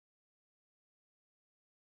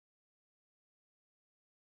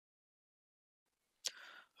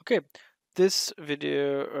Okay, this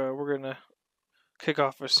video we're gonna kick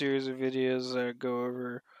off a series of videos that go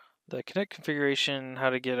over the Connect configuration, how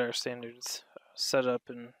to get our standards set up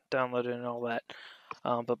and downloaded and all that.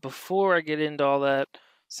 But before I get into all that,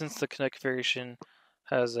 since the Connect configuration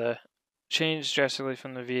has changed drastically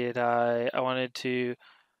from the V8i, I wanted to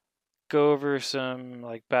go over some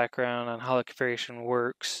background on how the configuration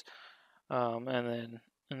works, and then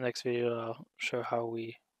in the next video I'll show how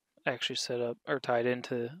we actually set up or tied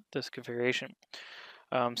into this configuration.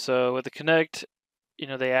 So with the Connect,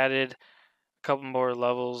 they added a couple more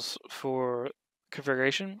levels for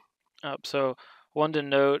configuration. So one to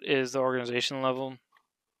note is the organization level.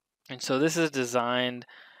 And so this is designed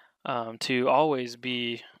to always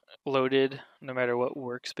be loaded no matter what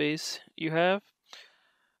workspace you have.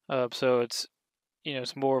 So it's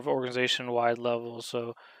more of organization wide level.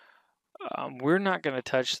 So we're not going to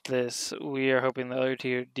touch this. We are hoping the other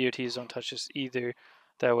DOTs don't touch this either.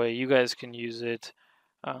 That way you guys can use it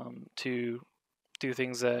to do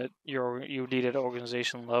things that you need at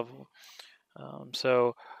organization level.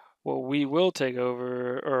 So what we will take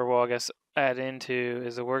over, or well, I guess add into,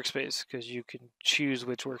 is the workspace, because you can choose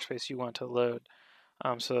which workspace you want to load.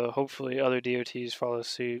 So hopefully other DOTs follow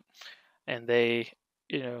suit and they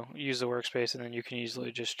use the workspace, and then you can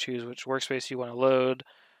easily just choose which workspace you want to load.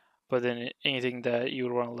 But then anything that you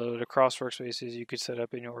would want to load across workspaces, you could set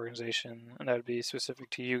up in your organization, and that would be specific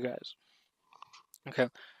to you guys. Okay,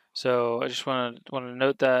 so I just want to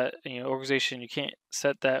note that organization, you can't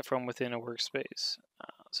set that from within a workspace.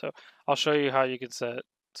 So I'll show you how you can set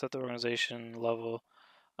the organization level,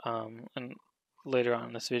 and later on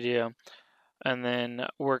in this video. And then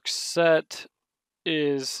work set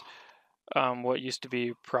is what used to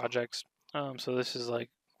be projects. So this is like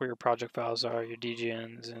where your project files are, your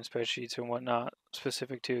DGNs and spreadsheets and whatnot,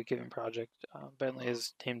 specific to a given project. Bentley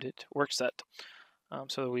has named it work set,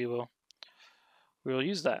 so we will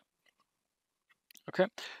use that. Okay,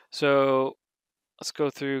 so let's go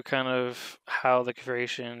through kind of how the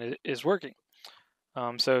configuration is working.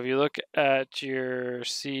 So if you look at your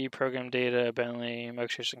C program data, Bentley,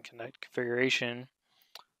 Workspace Connect configuration,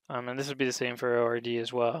 and this would be the same for ORD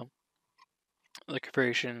as well. The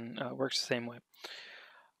configuration works the same way.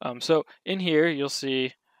 So in here, you'll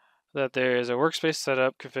see that there is a workspace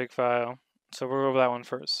setup config file. So we'll go over that one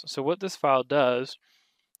first. So what this file does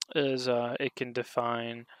is it can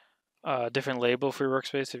define a different label for your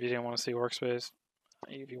workspace. If you didn't want to see workspace,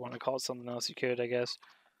 if you want to call it something else, you could, I guess.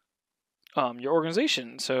 Your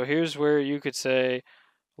organization. So here's where you could say,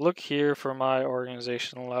 look here for my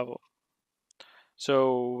organizational level.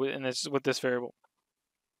 So, and it's with this variable.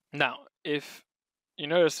 Now, if you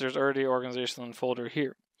notice, there's already organizational folder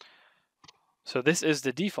here. So this is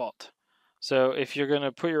the default. So if you're going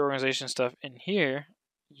to put your organization stuff in here,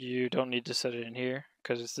 you don't need to set it in here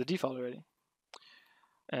because it's the default already.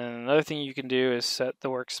 And another thing you can do is set the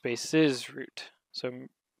workspaces root. So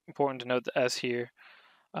important to note the S here.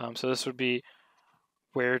 So this would be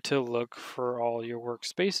where to look for all your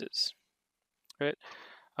workspaces, right?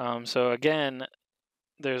 So again,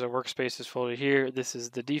 there's a workspaces folder here. This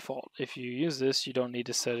is the default. If you use this, you don't need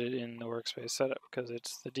to set it in the workspace setup because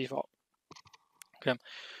it's the default. Okay,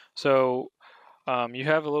 so you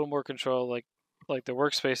have a little more control, like the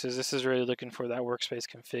workspaces. This is really looking for that workspace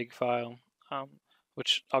config file,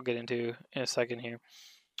 which I'll get into in a second here.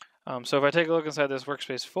 So if I take a look inside this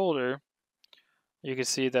workspace folder, you can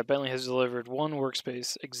see that Bentley has delivered one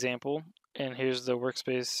workspace example, and here's the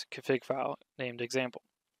workspace config file named example.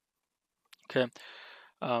 Okay,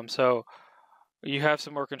 so you have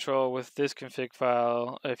some more control with this config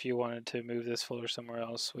file if you wanted to move this folder somewhere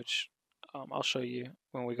else, which I'll show you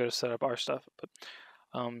when we go to set up our stuff. But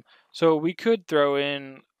so we could throw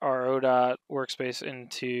in our OHDOT workspace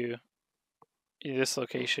into this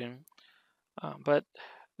location, but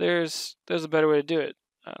there's a better way to do it.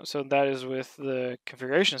 So that is with the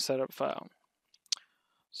configuration setup file.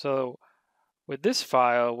 So with this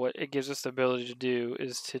file, what it gives us the ability to do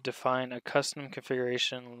is to define a custom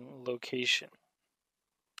configuration location.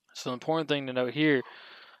 So the important thing to note here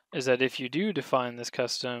is that if you do define this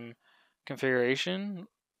custom configuration,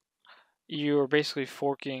 you are basically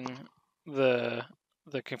forking the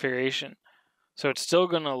configuration. So it's still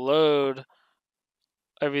going to load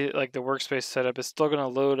like the workspace setup is still going to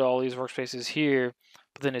load all these workspaces here,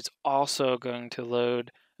 but then it's also going to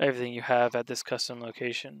load everything you have at this custom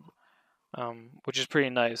location, which is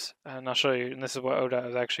pretty nice. And I'll show you, and this is what OHDOT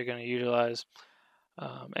is actually going to utilize.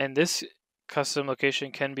 And this custom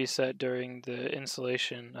location can be set during the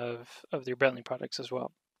installation of your Bentley products as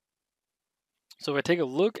well. So if I take a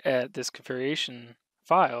look at this configuration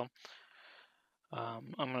file,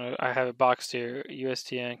 I have it boxed here,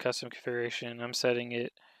 USTN custom configuration. I'm setting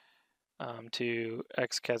it to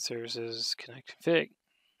xcat services connect config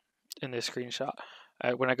in this screenshot.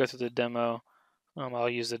 When I go through the demo, I'll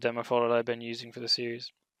use the demo folder that I've been using for the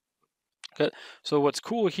series. Okay. So what's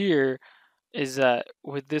cool here is that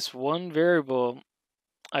with this one variable,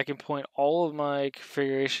 I can point all of my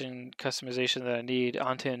configuration customization that I need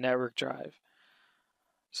onto a network drive.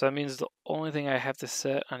 So that means the only thing I have to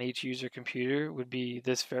set on each user computer would be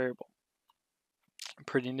this variable.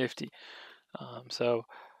 Pretty nifty.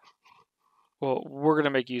 Well, we're going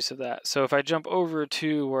to make use of that. So if I jump over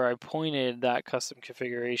to where I pointed that custom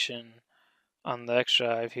configuration on the X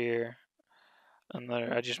drive here, and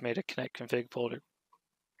there I just made a connect config folder.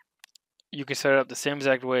 You can set it up the same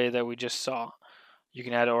exact way that we just saw. You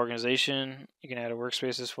can add an organization, you can add a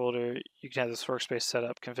workspaces folder, you can have this workspace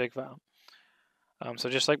setup config file. So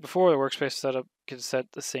just like before, the workspace setup can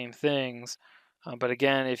set the same things, but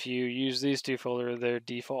again, if you use these two folders, they're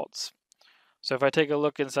defaults. So if I take a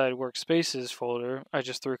look inside workspaces folder, I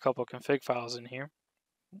just threw a couple config files in here,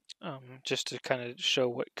 just to kind of show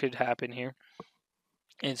what could happen here.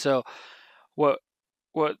 And so what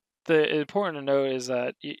the important to note is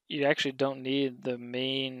that you actually don't need the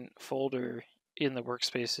main folder in the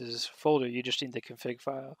workspaces folder. You just need the config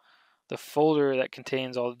file. The folder that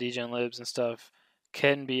contains all the dgen libs and stuff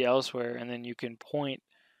can be elsewhere, and then you can point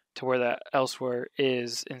to where that elsewhere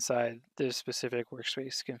is inside the specific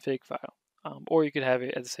workspace config file. Or you could have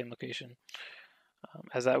it at the same location,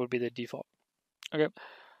 as that would be the default. Okay,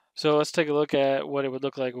 so let's take a look at what it would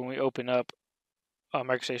look like when we open up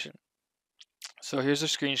MicroStation. So here's a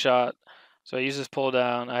screenshot. So I use this pull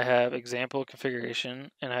down. I have example configuration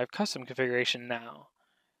and I have custom configuration now.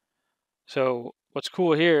 So what's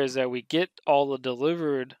cool here is that we get all the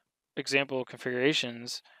delivered example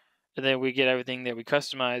configurations, and then we get everything that we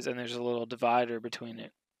customize, and there's a little divider between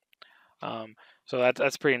it. So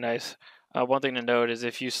that's pretty nice. One thing to note is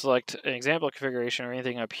if you select an example configuration or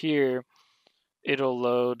anything up here, it'll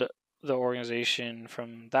load the organization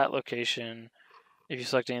from that location. If you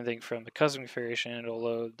select anything from the custom configuration, it'll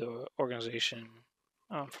load the organization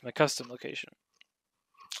from the custom location.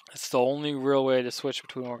 It's the only real way to switch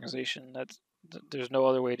between organization. There's no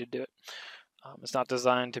other way to do it. It's not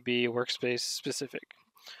designed to be workspace specific.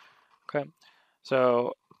 Okay,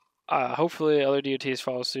 so hopefully other DOTs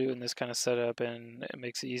follow suit in this kind of setup, and it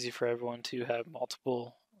makes it easy for everyone to have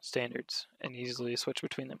multiple standards and easily switch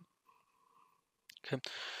between them. Okay,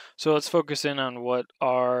 so let's focus in on what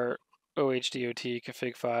our OHDOT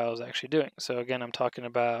config file is actually doing. So again, I'm talking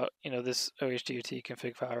about this OHDOT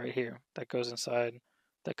config file right here that goes inside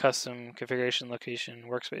the custom configuration location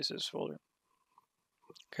workspaces folder.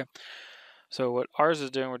 Okay, so what ours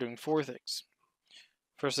is doing, we're doing four things.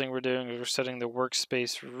 First thing we're doing is we're setting the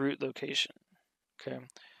workspace root location. Okay,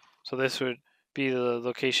 so this would be the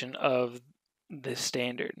location of this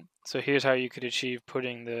standard. So here's how you could achieve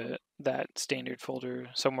putting that standard folder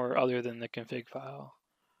somewhere other than the config file,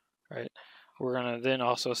 right? We're going to then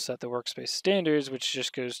also set the workspace standards, which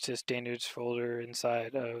just goes to standards folder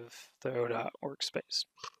inside of the OHDOT workspace.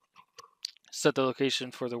 Set the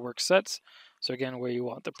location for the work sets. So again, where you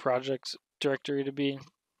want the projects directory to be.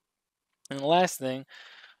 And the last thing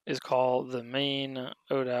is called the main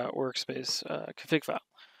OHDOT workspace config file.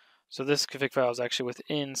 So this config file is actually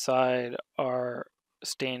within inside our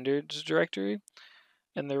standards directory.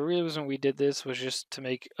 And the reason we did this was just to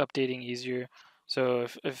make updating easier. So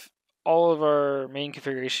if all of our main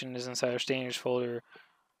configuration is inside our standards folder,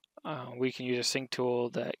 we can use a sync tool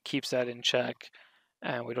that keeps that in check,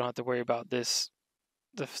 and we don't have to worry about this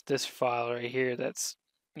file right here that's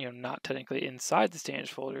not technically inside the standards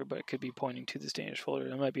folder, but it could be pointing to the standards folder.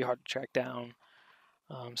 That might be hard to track down.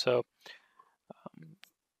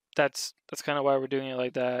 That's kind of why we're doing it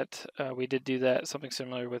like that. We did do that, something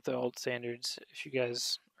similar with the old standards, if you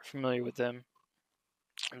guys are familiar with them.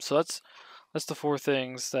 So that's the four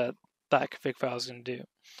things that config file is going to do.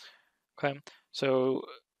 Okay, so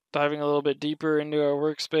diving a little bit deeper into our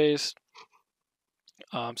workspace.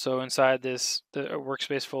 So inside the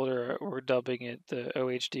workspace folder, we're dubbing it the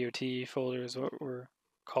OHDOT folder is what we're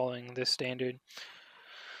calling this standard.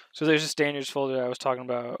 So there's a standards folder I was talking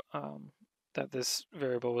about, that this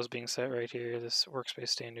variable was being set right here, this workspace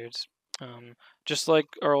standards. Just like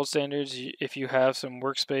our old standards, if you have some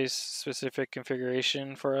workspace specific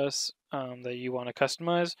configuration for us that you want to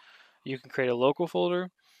customize, you can create a local folder,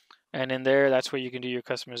 and in there, that's where you can do your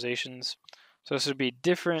customizations. So this would be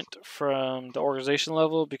different from the organization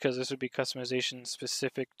level because this would be customization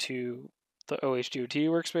specific to the OHDOT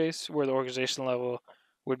workspace, where the organization level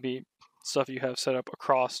would be stuff you have set up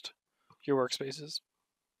across your workspaces.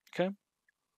 Okay.